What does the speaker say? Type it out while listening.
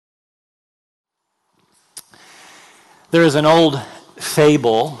There is an old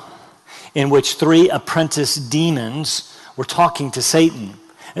fable in which three apprentice demons were talking to Satan.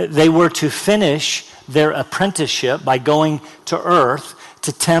 They were to finish their apprenticeship by going to earth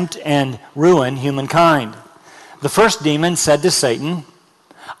to tempt and ruin humankind. The first demon said to Satan,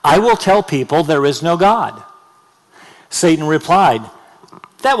 "I will tell people there is no God." Satan replied,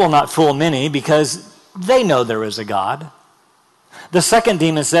 "That will not fool many because they know there is a God." The second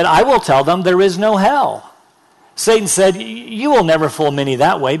demon said, "I will tell them there is no hell." Satan said, "You will never fool many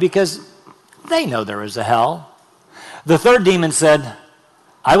that way because they know there is a hell." The third demon said,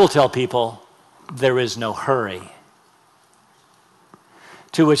 "I will tell people there is no hurry."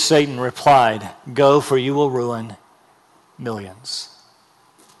 To which Satan replied, "Go, for you will ruin millions."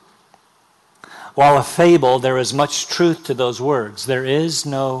 While a fable, there is much truth to those words. There is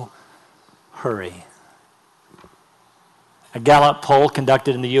no hurry. A Gallup poll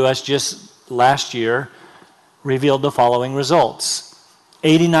conducted in the U.S. just last year revealed the following results.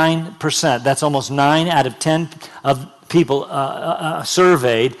 89%, that's almost 9 out of 10 of people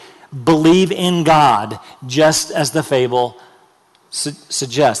surveyed, believe in God, just as the fable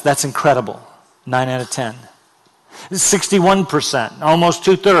suggests. That's incredible. 9 out of 10. 61%, almost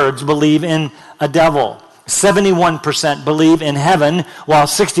 2/3, believe in a devil. 71% believe in heaven, while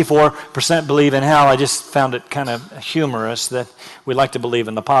 64% believe in hell. I just found it kind of humorous that we like to believe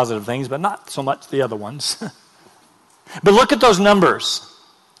in the positive things, but not so much the other ones. But look at those numbers.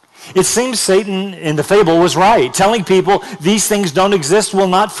 It seems Satan in the fable was right. Telling people these things don't exist will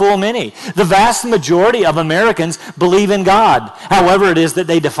not fool many. The vast majority of Americans believe in God, however it is that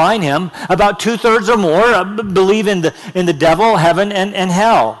they define him. About 2/3 or more believe in the devil, heaven, and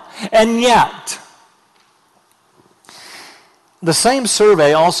hell. And yet, the same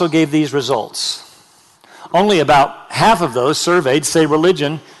survey also gave these results. Only about half of those surveyed say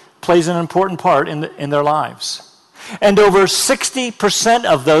religion plays an important part in their lives. And over 60%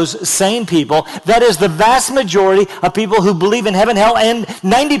 of those same people, that is the vast majority of people who believe in heaven, hell, and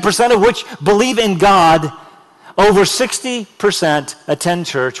 90% of which believe in God, over 60% attend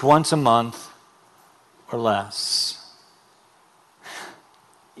church once a month or less.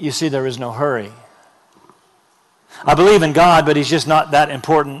 You see, there is no hurry. I believe in God, but he's just not that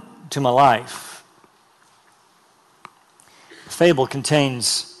important to my life. The fable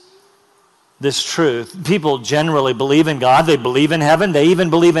contains this truth. People generally believe in God, they believe in heaven, they even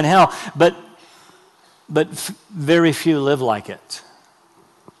believe in hell, but very few live like it.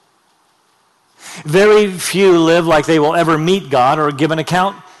 Very few live like they will ever meet God or give an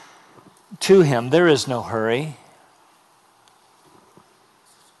account to him. There is no hurry.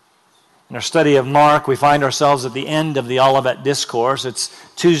 In our study of Mark, we find ourselves at the end of the Olivet Discourse. It's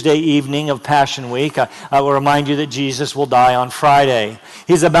Tuesday evening of Passion Week. I will remind you that Jesus will die on Friday.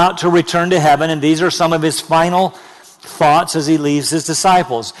 He's about to return to heaven, and these are some of his final thoughts as he leaves his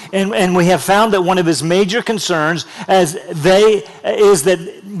disciples. And we have found that one of his major concerns is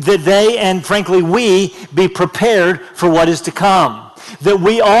that they, and frankly we, be prepared for what is to come. That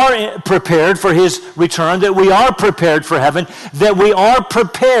we are prepared for his return, that we are prepared for heaven, that we are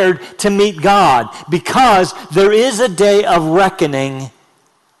prepared to meet God, because there is a day of reckoning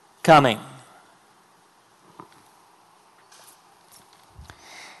coming.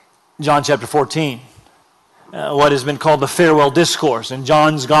 John chapter 14, what has been called the farewell discourse in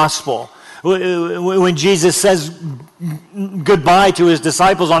John's gospel. When Jesus says goodbye to his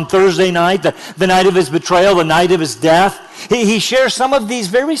disciples on Thursday night, the night of his betrayal, the night of his death, he shares some of these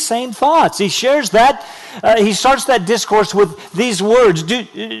very same thoughts. He shares that, he starts that discourse with these words,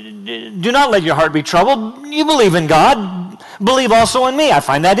 do not let your heart be troubled. You believe in God, believe also in me. I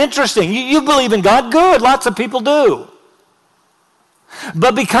find that interesting. You believe in God? Good, lots of people do.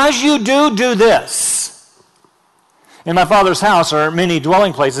 But because you do this. In my Father's house are many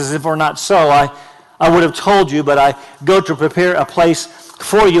dwelling places. If it were not so, I would have told you, but I go to prepare a place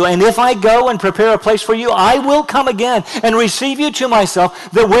for you. And if I go and prepare a place for you, I will come again and receive you to myself,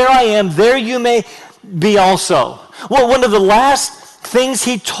 that where I am, there you may be also. Well, one of the last things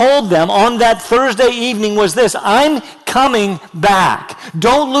he told them on that Thursday evening was this: I'm coming back.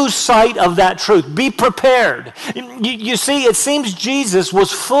 Don't lose sight of that truth. Be prepared. You see, it seems Jesus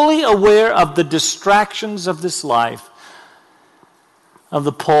was fully aware of the distractions of this life, of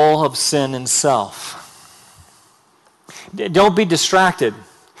the pull of sin and self. Don't be distracted.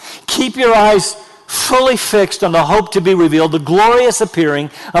 Keep your eyes fully fixed on the hope to be revealed, the glorious appearing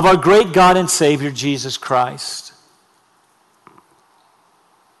of our great God and Savior, Jesus Christ.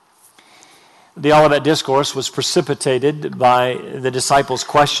 The Olivet Discourse was precipitated by the disciples'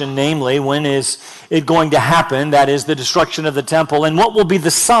 question, namely, when is it going to happen? That is, the destruction of the temple. And what will be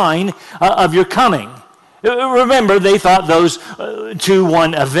the sign of your coming? Remember, they thought those two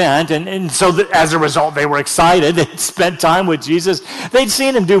one event, and so as a result, they were excited. They'd spent time with Jesus. They'd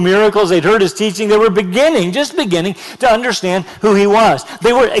seen him do miracles. They'd heard his teaching. They were just beginning to understand who he was.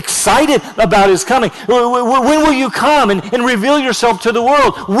 They were excited about his coming. When will you come and reveal yourself to the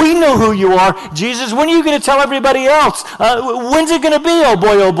world? We know who you are, Jesus. When are you going to tell everybody else? When's it going to be, oh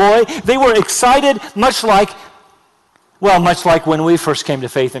boy, oh boy? They were excited, much like when we first came to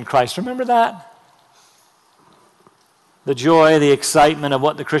faith in Christ. Remember that? The joy, the excitement of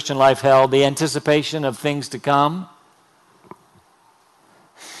what the Christian life held, the anticipation of things to come.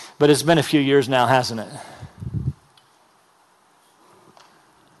 But it's been a few years now, hasn't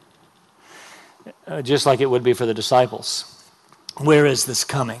it? Just like it would be for the disciples. Where is this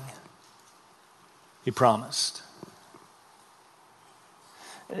coming? He promised.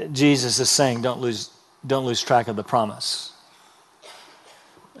 Jesus is saying, don't lose track of the promise.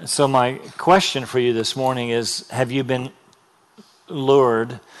 So my question for you this morning is, have you been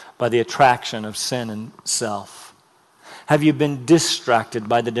lured by the attraction of sin and self? Have you been distracted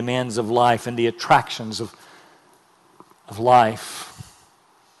by the demands of life and the attractions of life?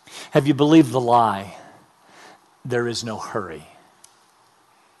 Have you believed the lie, there is no hurry?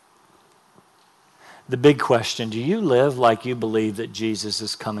 The big question, do you live like you believe that Jesus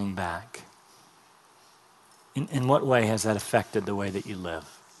is coming back? In what way has that affected the way that you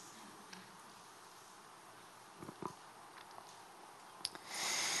live?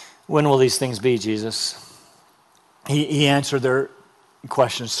 When will these things be, Jesus? He answered their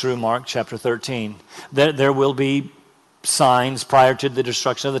questions through Mark chapter 13. There will be signs prior to the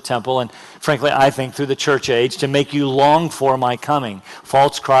destruction of the temple, and frankly, I think through the church age, to make you long for my coming.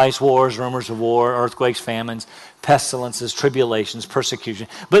 False Christs, wars, rumors of war, earthquakes, famines, pestilences, tribulations, persecution.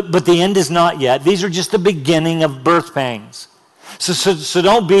 But the end is not yet. These are just the beginning of birth pangs. So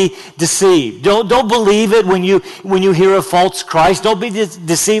don't be deceived. Don't believe it when you hear of false Christ. Don't be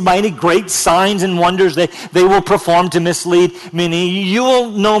deceived by any great signs and wonders they will perform to mislead many. You will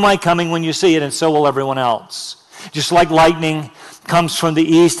know my coming when you see it, and so will everyone else. Just like lightning comes from the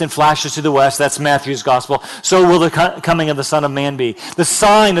east and flashes to the west, that's Matthew's gospel, so will the coming of the Son of Man be. The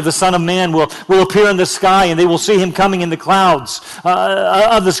sign of the Son of Man will appear in the sky, and they will see him coming in the clouds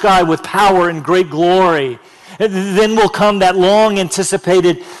of the sky with power and great glory. Then will come that long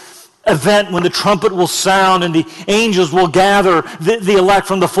anticipated event when the trumpet will sound and the angels will gather the elect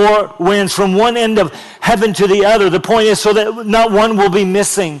from the four winds from one end of heaven to the other. The point is so that not one will be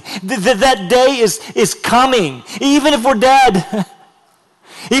missing. That day is coming, even if we're dead.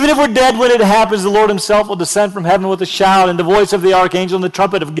 Even if we're dead when it happens, the Lord himself will descend from heaven with a shout and the voice of the archangel and the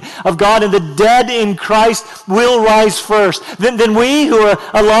trumpet of God, and the dead in Christ will rise first. Then we who are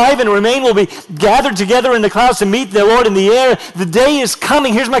alive and remain will be gathered together in the clouds to meet the Lord in the air. The day is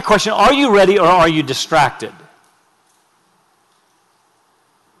coming. Here's my question. Are you ready or are you distracted?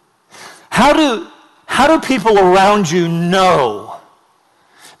 How do people around you know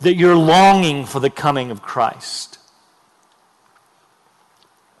that you're longing for the coming of Christ?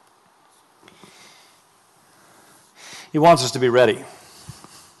 He wants us to be ready.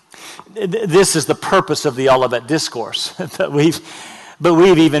 This is the purpose of the Olivet Discourse. But we've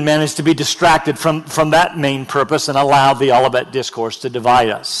even managed to be distracted from that main purpose and allowed the Olivet Discourse to divide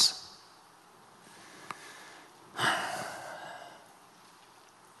us.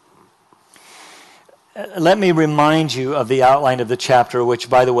 Let me remind you of the outline of the chapter, which,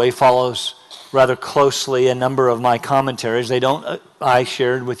 by the way, follows rather closely a number of my commentaries. I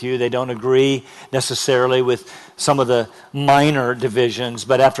shared with you, they don't agree necessarily with some of the minor divisions,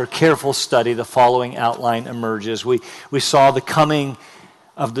 but after careful study, the following outline emerges. We saw the coming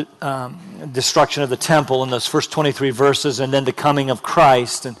of the destruction of the temple in those first 23 verses, and then the coming of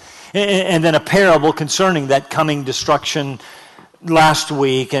Christ, and then a parable concerning that coming destruction last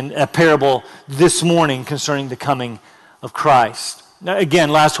week, and a parable this morning concerning the coming of Christ. Now, again,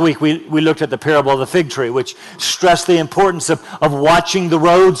 last week we looked at the parable of the fig tree, which stressed the importance of watching the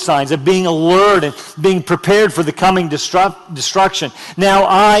road signs, of being alert and being prepared for the coming destruction. Now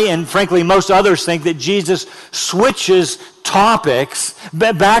I, and frankly most others, think that Jesus switches topics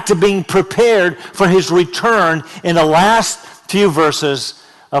back to being prepared for his return in the last few verses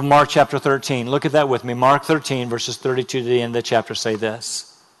of Mark chapter 13. Look at that with me. Mark 13, verses 32 to the end of the chapter say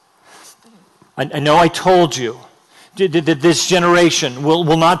this. I know I told you that this generation will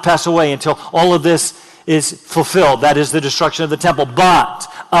not pass away until all of this is fulfilled. That is the destruction of the temple. But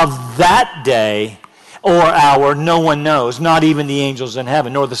of that day or hour no one knows, not even the angels in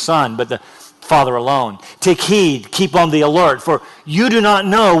heaven, nor the Son, but the Father alone. Take heed, keep on the alert, for you do not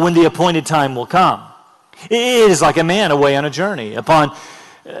know when the appointed time will come. It is like a man away on a journey, upon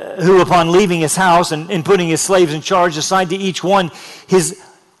who upon leaving his house and putting his slaves in charge, assigned to each one his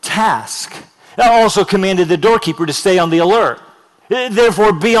task. Also commanded the doorkeeper to stay on the alert.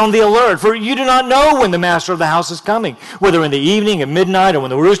 Therefore, be on the alert, for you do not know when the master of the house is coming, whether in the evening, at midnight, or when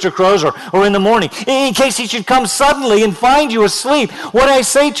the rooster crows, or in the morning, in case he should come suddenly and find you asleep. What I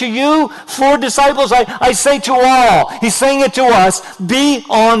say to you, for disciples, I say to all. He's saying it to us, be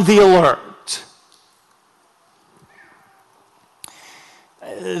on the alert.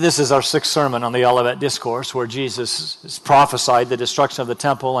 This is our sixth sermon on the Olivet Discourse, where Jesus has prophesied the destruction of the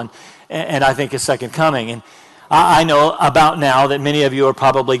temple and I think his second coming. And I know about now that many of you are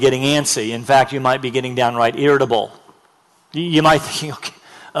probably getting antsy. In fact, you might be getting downright irritable. You might think,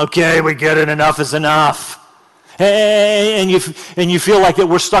 okay, we get it, enough is enough. And you feel like that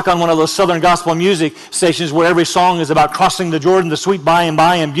we're stuck on one of those Southern gospel music stations where every song is about crossing the Jordan, the sweet by and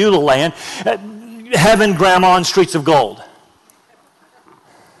by in Beulah land, heaven, grandma, and streets of gold.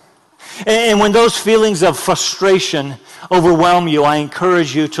 And when those feelings of frustration overwhelm you, I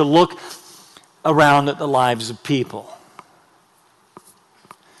encourage you to look around at the lives of people.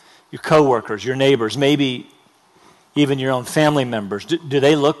 Your coworkers, your neighbors, maybe even your own family members. Do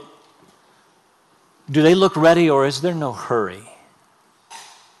they look ready, or is there no hurry?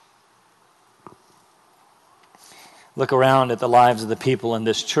 Look around at the lives of the people in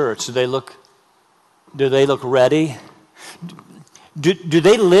this church. Do they look ready? Do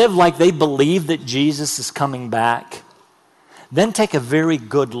they live like they believe that Jesus is coming back? Then take a very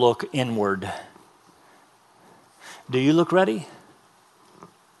good look inward. Do you look ready?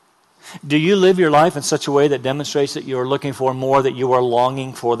 Do you live your life in such a way that demonstrates that you are looking for more, that you are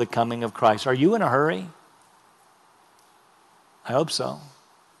longing for the coming of Christ? Are you in a hurry? I hope so.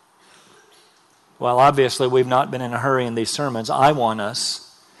 Well, obviously, we've not been in a hurry in these sermons. I want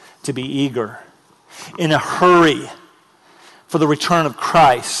us to be eager, in a hurry for the return of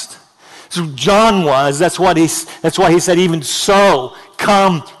Christ. So John was, that's why he said, even so,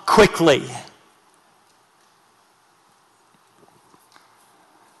 come quickly.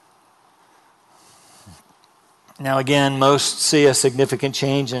 Now again, most see a significant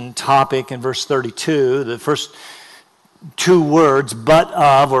change in topic in verse 32. The first two words, but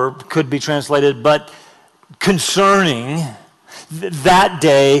of, or could be translated, but concerning that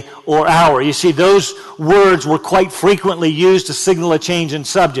day or hour. You see, those words were quite frequently used to signal a change in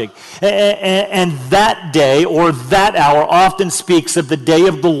subject. And that day or that hour often speaks of the day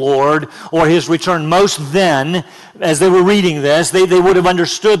of the Lord or his return. Most then, as they were reading this, they would have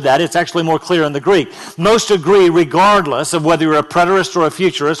understood that. It's actually more clear in the Greek. Most agree, regardless of whether you're a preterist or a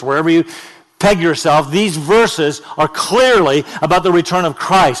futurist, wherever you peg yourself, these verses are clearly about the return of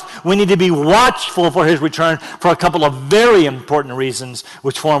Christ. We need to be watchful for his return for a couple of very important reasons,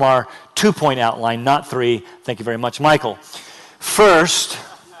 which form our 2-point outline, not 3. Thank you very much, Michael. First,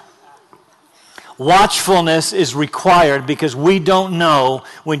 watchfulness is required because we don't know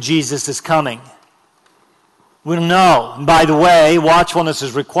when Jesus is coming. We don't know. And by the way, watchfulness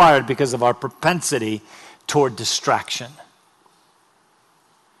is required because of our propensity toward distraction.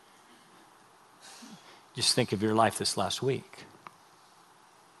 Just think of your life this last week.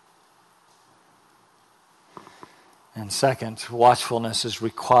 And second, watchfulness is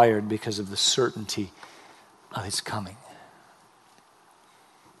required because of the certainty of his coming.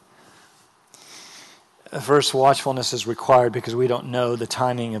 First, watchfulness is required because we don't know the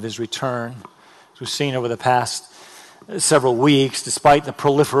timing of his return. As we've seen over the past several weeks, despite the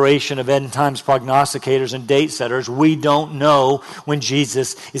proliferation of end times prognosticators and date setters, we don't know when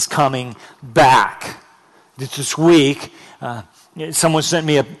Jesus is coming back. This week, someone sent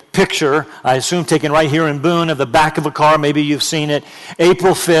me a picture, I assume taken right here in Boone, of the back of a car. Maybe you've seen it.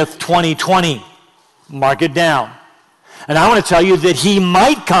 April 5th, 2020. Mark it down. And I want to tell you that he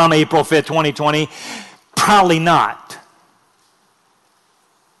might come April 5th, 2020. Probably not.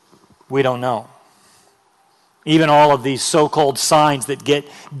 We don't know. Even all of these so-called signs that get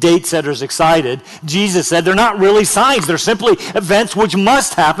date setters excited, Jesus said they're not really signs. They're simply events which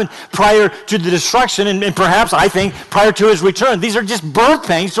must happen prior to the destruction and perhaps, I think, prior to his return. These are just birth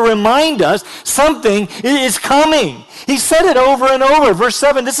pangs to remind us something is coming. He said it over and over. Verse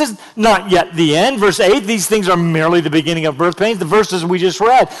 7, this is not yet the end. Verse 8, these things are merely the beginning of birth pains. The verses we just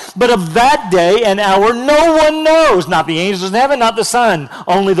read. But of that day and hour no one knows, not the angels in heaven, not the Son,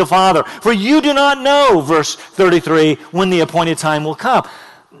 only the Father. For you do not know, verse 33, when the appointed time will come.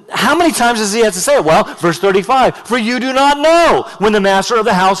 How many times does he have to say it? Well, verse 35, for you do not know when the master of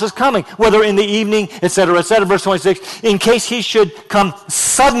the house is coming, whether in the evening, etc., etc. Verse 26, in case he should come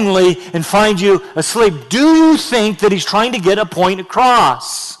suddenly and find you asleep. Do you think that he's trying to get a point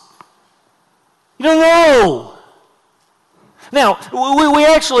across? You don't know. Now, we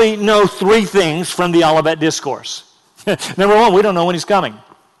actually know three things from the Olivet Discourse. Number one, we don't know when he's coming.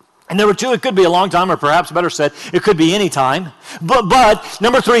 And number two, it could be a long time, or perhaps better said, it could be any time. But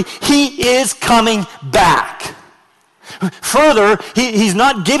number three, he is coming back. Further, he's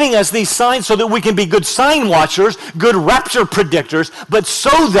not giving us these signs so that we can be good sign watchers, good rapture predictors, but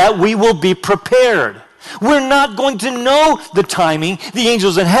so that we will be prepared. We're not going to know the timing. The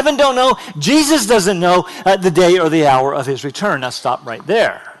angels in heaven don't know. Jesus doesn't know the day or the hour of his return. Now stop right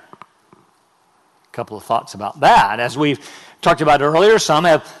there. A couple of thoughts about that. As we've talked about earlier, some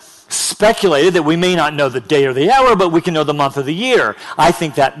have speculated that we may not know the day or the hour, but we can know the month of the year. I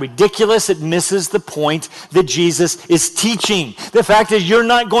think that ridiculous. It misses the point that Jesus is teaching. The fact is, you're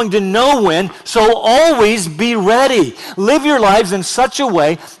not going to know when, so always be ready. Live your lives in such a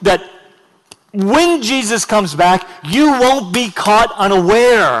way that when Jesus comes back, you won't be caught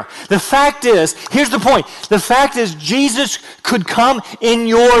unaware. The fact is, here's the point. The fact is, Jesus could come in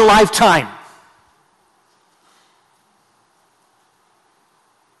your lifetime.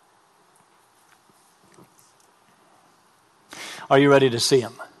 Are you ready to see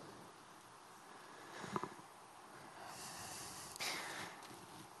him?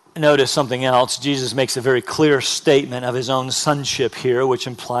 Notice something else. Jesus makes a very clear statement of his own sonship here, which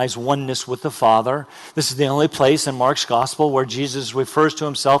implies oneness with the Father. This is the only place in Mark's gospel where Jesus refers to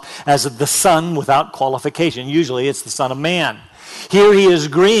himself as the Son without qualification. Usually it's the Son of Man. Here he is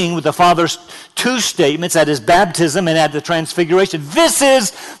agreeing with the Father's two statements at his baptism and at the transfiguration. This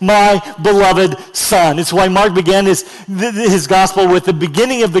is my beloved Son. It's why Mark began his gospel with the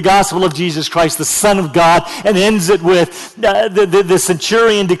beginning of the gospel of Jesus Christ, the Son of God, and ends it with the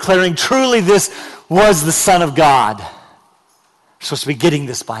centurion declaring, truly this was the Son of God. You're supposed to be getting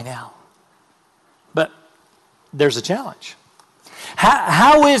this by now. But there's a challenge.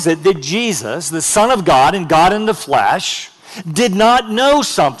 How is it that Jesus, the Son of God and God in the flesh, did not know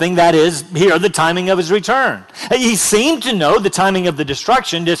something, that is, here, the timing of his return? He seemed to know the timing of the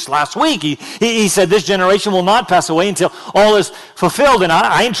destruction just last week. He said, this generation will not pass away until all is fulfilled. And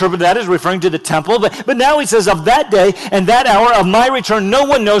I interpret that as referring to the temple. But now he says, of that day and that hour of my return, no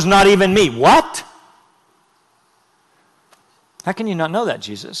one knows, not even me. What? How can you not know that,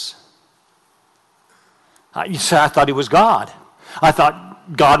 Jesus? You say, I thought he was God. I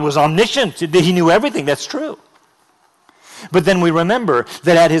thought God was omniscient. He knew everything. That's true. But then we remember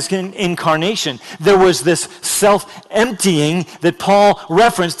that at his incarnation, there was this self-emptying that Paul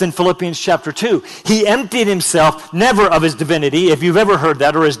referenced in Philippians chapter 2. He emptied himself, never of his divinity. If you've ever heard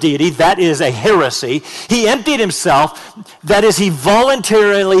that, or his deity, that is a heresy. He emptied himself, that is, he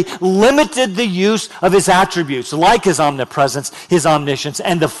voluntarily limited the use of his attributes, like his omnipresence, his omniscience,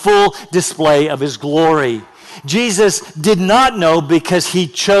 and the full display of his glory. Jesus did not know because he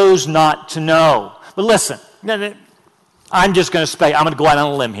chose not to know. But listen, I'm just going to I'm going to go out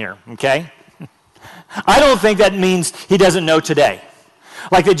on a limb here, okay? I don't think that means he doesn't know today.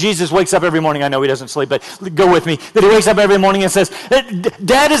 Like that Jesus wakes up every morning. I know he doesn't sleep, but go with me. That he wakes up every morning and says,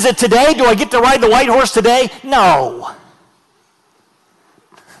 Dad, is it today? Do I get to ride the white horse today? No.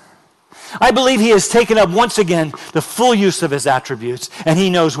 I believe he has taken up once again the full use of his attributes, and he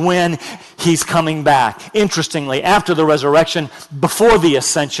knows when he's coming back. Interestingly, after the resurrection, before the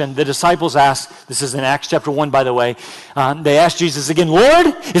ascension, the disciples asked, this is in Acts chapter 1, by the way, they asked Jesus again, Lord,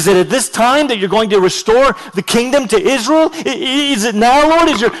 is it at this time that you're going to restore the kingdom to Israel? Is it now, Lord?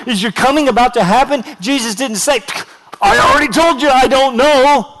 Is your coming about to happen? Jesus didn't say, I already told you I don't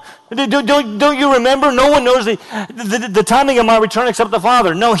know. Don't you remember? No one knows the timing of my return except the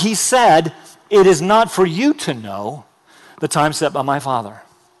Father. No, he said, it is not for you to know the time set by my Father.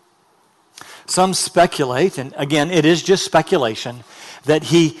 Some speculate, and again, it is just speculation, that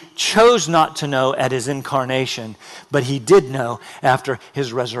he chose not to know at his incarnation, but he did know after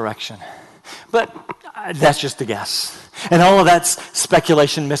his resurrection. But that's just a guess. And all of that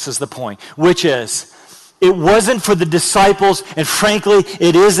speculation misses the point, which is, it wasn't for the disciples, and frankly,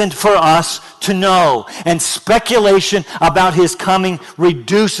 it isn't for us to know. And speculation about his coming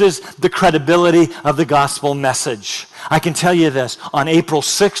reduces the credibility of the gospel message. I can tell you this, on April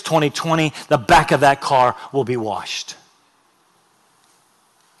 6, 2020, the back of that car will be washed.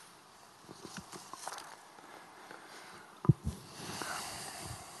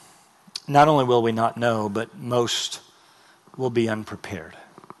 Not only will we not know, but most will be unprepared.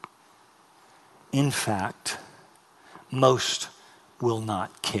 In fact, most will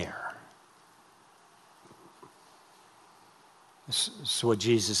not care. This is what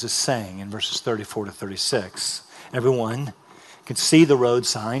Jesus is saying in verses 34 to 36. Everyone can see the road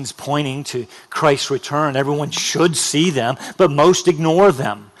signs pointing to Christ's return. Everyone should see them, but most ignore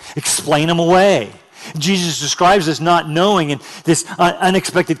them, explain them away. Jesus describes this not knowing and this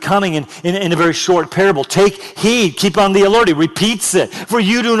unexpected coming in a very short parable. Take heed, keep on the alert. He repeats it. For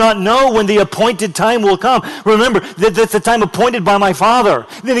you do not know when the appointed time will come. Remember, that's the time appointed by my Father.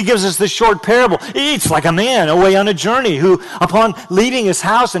 Then he gives us this short parable. It's like a man away on a journey who, upon leaving his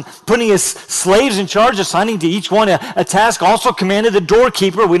house and putting his slaves in charge, assigning to each one a task, also commanded the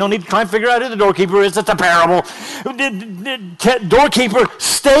doorkeeper. We don't need to try and figure out who the doorkeeper is. It's a parable. Doorkeeper,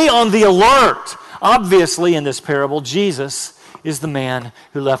 stay on the alert. Obviously, in this parable, Jesus is the man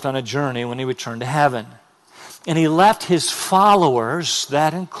who left on a journey when he returned to heaven. And he left his followers,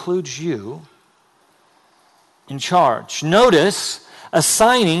 that includes you, in charge. Notice,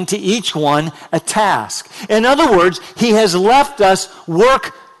 assigning to each one a task. In other words, he has left us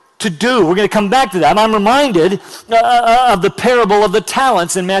work to do. We're going to come back to that. I'm reminded of the parable of the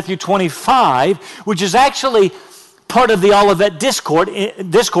talents in Matthew 25, which is actually part of the Olivet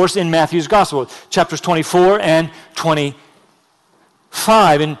discourse in Matthew's Gospel, chapters 24 and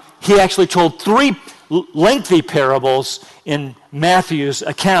 25. And he actually told 3 lengthy parables in Matthew's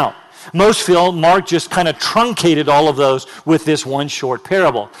account. Most feel Mark just kind of truncated all of those with this one short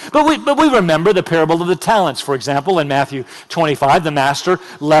parable. But we remember the parable of the talents, for example, in Matthew 25. The master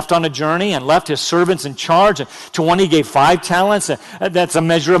left on a journey and left his servants in charge. And to one he gave 5 talents. That's a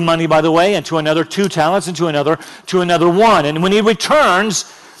measure of money, by the way. And to another 2 talents. And to another 1. And when he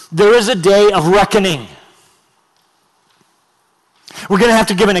returns, there is a day of reckoning. We're going to have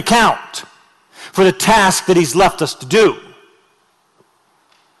to give an account for the task that he's left us to do.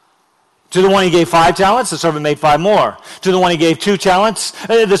 To the one he gave 5 talents, the servant made 5 more. To the one he gave 2 talents,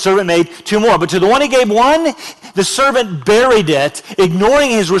 the servant made 2 more. But to the one he gave 1, the servant buried it,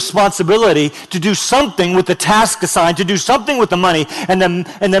 ignoring his responsibility to do something with the task assigned, to do something with the money and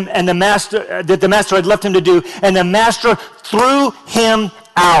the master that the master had left him to do, and the master threw him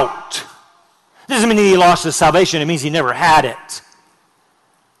out. This doesn't mean he lost his salvation, it means he never had it.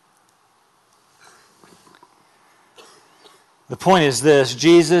 The point is this: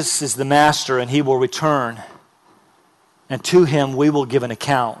 Jesus is the master and he will return. And to him we will give an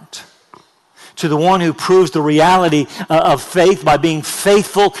account. To the one who proves the reality of faith by being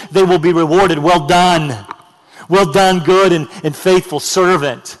faithful, they will be rewarded. Well done. Well done, good and faithful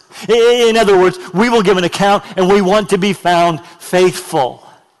servant. In other words, we will give an account and we want to be found faithful.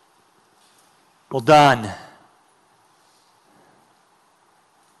 Well done.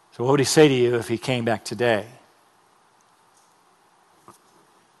 So what would he say to you if he came back today?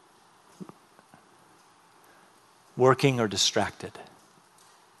 Working or distracted?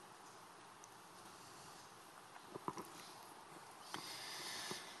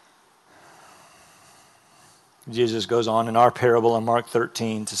 Jesus goes on in our parable in Mark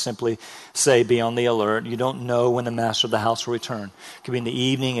 13 to simply say, be on the alert. You don't know when the master of the house will return. It could be in the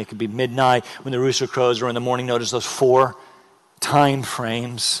evening, it could be midnight, when the rooster crows, or in the morning. Notice those 4 time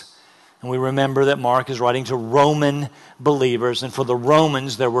frames. And we remember that Mark is writing to Roman believers. And for the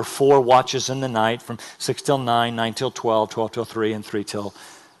Romans, there were 4 watches in the night, from 6 till 9, 9 till 12, 12 till 3, and 3 till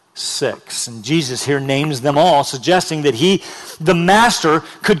 6. And Jesus here names them all, suggesting that he, the master,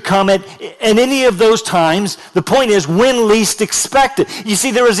 could come at any of those times. The point is, when least expected. You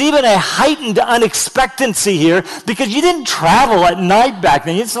see, there was even a heightened unexpectancy here, because you didn't travel at night back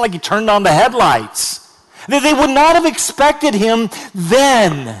then. It's not like you turned on the headlights. They would not have expected him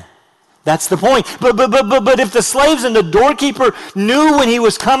then. That's the point. But if the slaves and the doorkeeper knew when he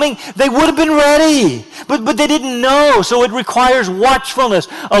was coming, they would have been ready. But they didn't know. So it requires watchfulness,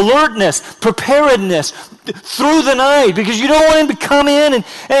 alertness, preparedness through the night, because you don't want him to come in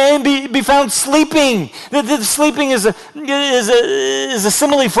and be found sleeping. The sleeping is a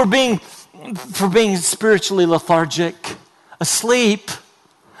simile for being spiritually lethargic, asleep,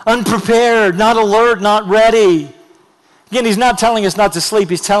 unprepared, not alert, not ready. Again, he's not telling us not to sleep.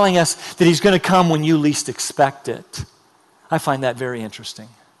 He's telling us that he's going to come when you least expect it. I find that very interesting.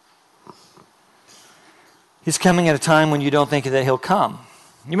 He's coming at a time when you don't think that he'll come.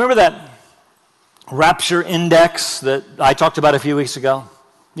 You remember that rapture index that I talked about a few weeks ago?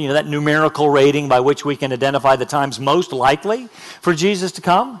 You know, that numerical rating by which we can identify the times most likely for Jesus to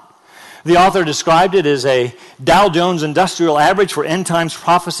come? The author described it as a Dow Jones Industrial Average for end times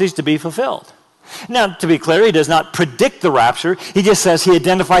prophecies to be fulfilled. Now, to be clear, he does not predict the rapture. He just says he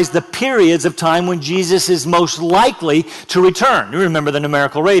identifies the periods of time when Jesus is most likely to return. You remember the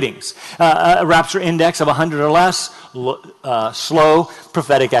numerical ratings. A rapture index of 100 or less, slow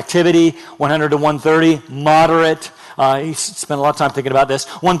prophetic activity. 100 to 130, moderate. He spent a lot of time thinking about this.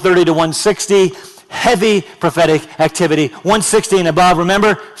 130 to 160, heavy prophetic activity. 160 and above,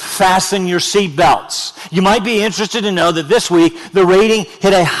 remember, fasten your seatbelts. You might be interested to know that this week the rating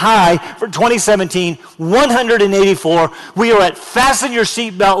hit a high for 2017, 184. We are at fasten your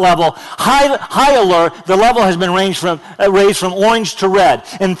seatbelt level, high alert. The level has been raised from orange to red.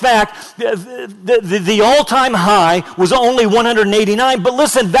 In fact, the all-time high was only 189, but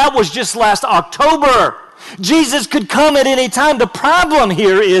listen, that was just last October. Jesus could come at any time. The problem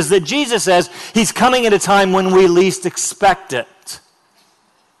here is that Jesus says he's coming at a time when we least expect it.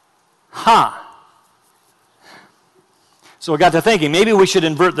 So I got to thinking, maybe we should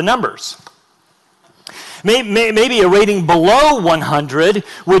invert the numbers. Maybe a rating below 100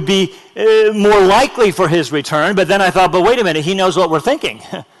 would be more likely for his return, but then I thought, but wait a minute, he knows what we're thinking.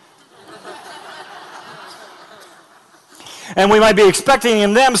 And we might be expecting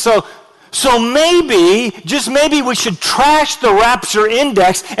him then, so maybe, just maybe, we should trash the rapture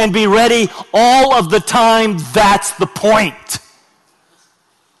index and be ready all of the time. That's the point.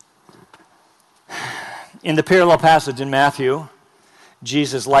 In the parallel passage in Matthew,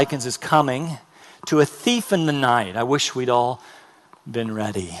 Jesus likens his coming to a thief in the night. I wish we'd all been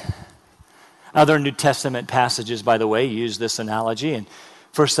ready. Other New Testament passages, by the way, use this analogy. In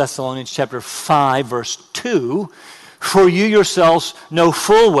 1 Thessalonians chapter 5, verse 2, for you yourselves know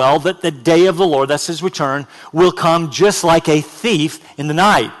full well that the day of the Lord, that's his return, will come just like a thief in the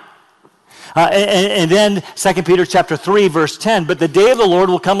night. And then 2 Peter chapter 3, verse 10, but the day of the Lord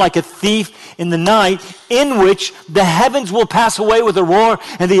will come like a thief in the night, in which the heavens will pass away with a roar,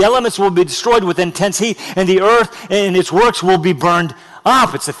 and the elements will be destroyed with intense heat, and the earth and its works will be burned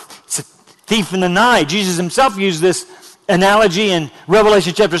up. It's a thief in the night. Jesus himself used this analogy in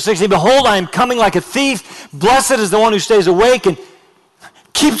Revelation chapter 16. Behold, I am coming like a thief. Blessed is the one who stays awake and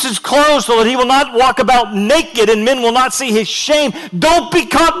keeps his clothes so that he will not walk about naked and men will not see his shame. Don't be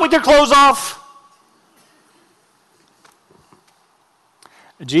caught with your clothes off.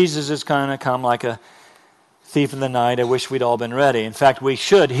 Jesus is going to come like a thief in the night. I wish we'd all been ready. In fact, we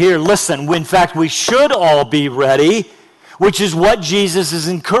should. Here, listen. In fact, we should all be ready, which is what Jesus is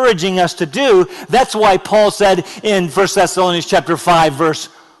encouraging us to do. That's why Paul said in 1 Thessalonians chapter 5, verse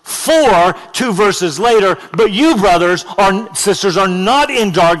 4, 2 verses later, but you, brothers or sisters, are not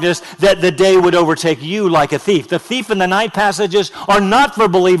in darkness, that the day would overtake you like a thief. The thief in the night passages are not for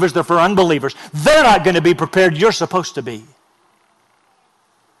believers, they're for unbelievers. They're not going to be prepared. You're supposed to be,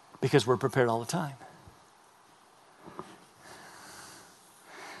 because we're prepared all the time.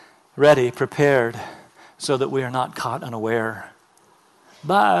 Ready, prepared, so that we are not caught unaware.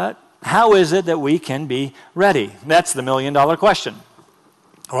 But how is it that we can be ready? That's the million-dollar question.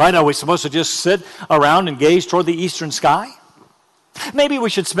 All right, are we supposed to just sit around and gaze toward the eastern sky? Maybe we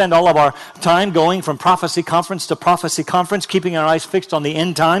should spend all of our time going from prophecy conference to prophecy conference, keeping our eyes fixed on the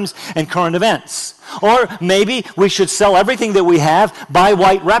end times and current events. Or maybe we should sell everything that we have, buy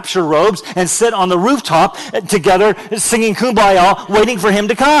white rapture robes, and sit on the rooftop together singing Kumbaya, waiting for him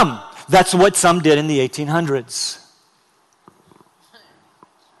to come. That's what some did in the 1800s.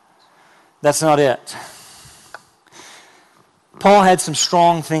 That's not it. Paul had some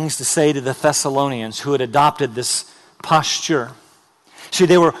strong things to say to the Thessalonians who had adopted this posture. See,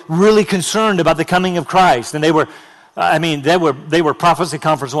 they were really concerned about the coming of Christ, and they were Prophecy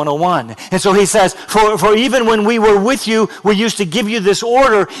Conference 101. And so he says, for even when we were with you, we used to give you this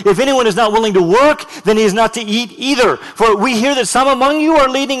order: if anyone is not willing to work, then he is not to eat either. For we hear that some among you are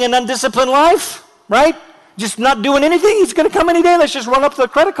leading an undisciplined life, right? Just not doing anything. He's going to come any day. Let's just run up the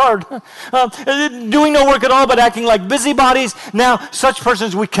credit card. Doing no work at all, but acting like busybodies. Now, such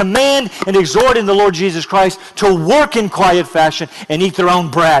persons we command and exhort in the Lord Jesus Christ to work in quiet fashion and eat their own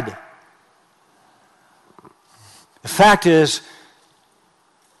bread. The fact is,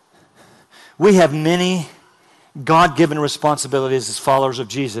 we have many God-given responsibilities as followers of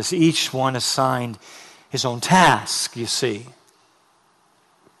Jesus, each one assigned his own task, you see.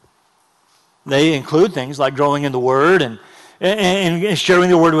 They include things like growing in the Word and sharing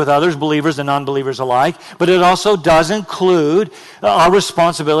the Word with others, believers and non-believers alike. But it also does include our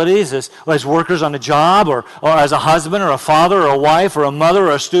responsibilities as workers on a job, or as a husband, or a father, or a wife, or a mother,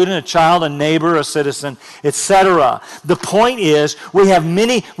 or a student, a child, a neighbor, a citizen, etc. The point is, we have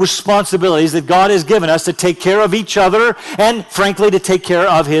many responsibilities that God has given us to take care of each other and, frankly, to take care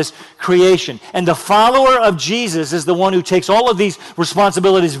of His creation. And the follower of Jesus is the one who takes all of these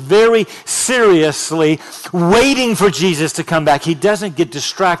responsibilities very seriously, waiting for Jesus to come back. He doesn't get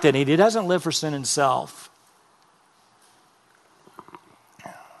distracted. He doesn't live for sin himself.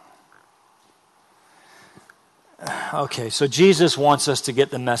 Okay, so Jesus wants us to get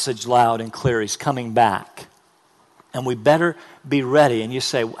the message loud and clear. He's coming back. And we better be ready. And you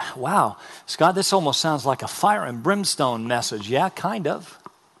say, wow, Scott, this almost sounds like a fire and brimstone message. Yeah, kind of.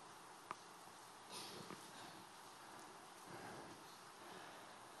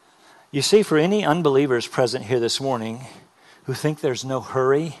 You see, for any unbelievers present here this morning who think there's no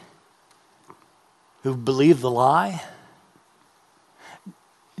hurry, who believe the lie,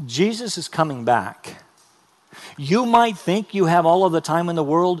 Jesus is coming back. You might think you have all of the time in the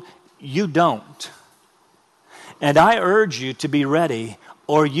world. You don't. And I urge you to be ready,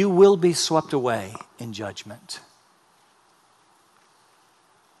 or you will be swept away in judgment.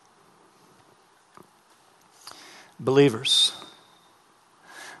 Believers,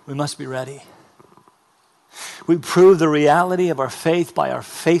 we must be ready. We prove the reality of our faith by our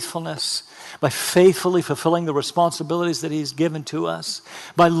faithfulness, by faithfully fulfilling the responsibilities that He's given to us,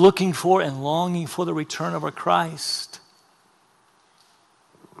 by looking for and longing for the return of our Christ.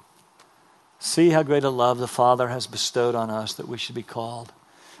 See how great a love the Father has bestowed on us that we should be called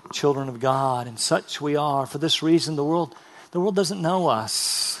children of God, and such we are. For this reason, the world doesn't know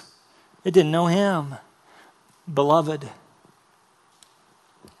us. It didn't know Him. Beloved,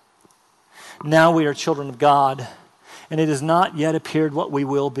 now we are children of God, and it has not yet appeared what we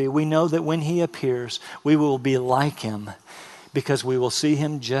will be. We know that when He appears, we will be like Him, because we will see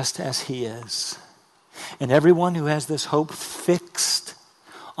Him just as He is. And everyone who has this hope fixed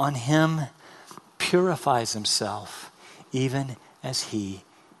on Him purifies himself, even as He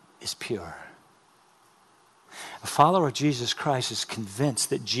is pure. A follower of Jesus Christ is convinced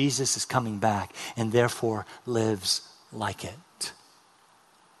that Jesus is coming back and therefore lives like it.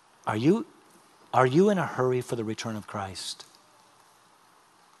 Are you in a hurry for the return of Christ?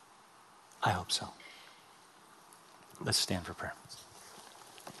 I hope so. Let's stand for prayer.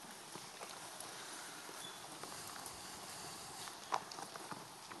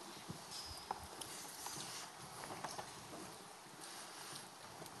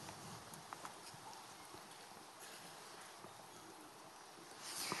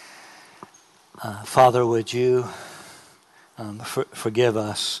 Father, would you forgive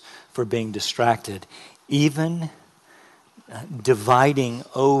us for being distracted, even dividing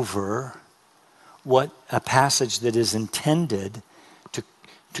over what a passage that is intended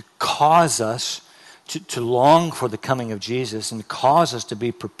to cause us to long for the coming of Jesus and cause us to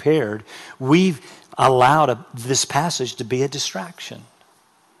be prepared. We've allowed this passage to be a distraction.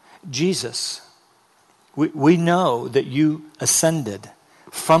 Jesus, we know that you ascended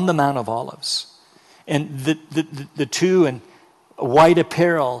from the Mount of Olives. And the two in white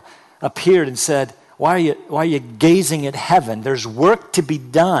apparel appeared and said, why are you gazing at heaven? There's work to be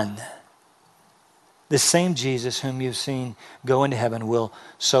done. The same Jesus whom you've seen go into heaven will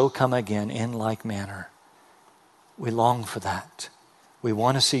so come again in like manner. We long for that. We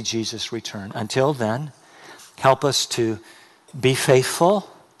want to see Jesus return. Until then, help us to be faithful,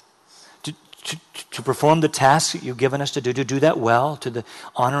 to perform the tasks that you've given us to do that well, to the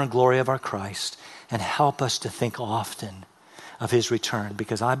honor and glory of our Christ. And help us to think often of His return.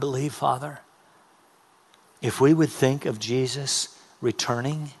 Because I believe, Father, if we would think of Jesus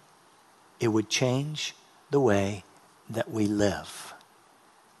returning, it would change the way that we live.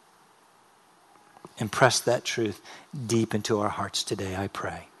 Impress that truth deep into our hearts today, I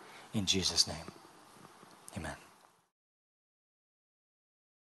pray. In Jesus' name.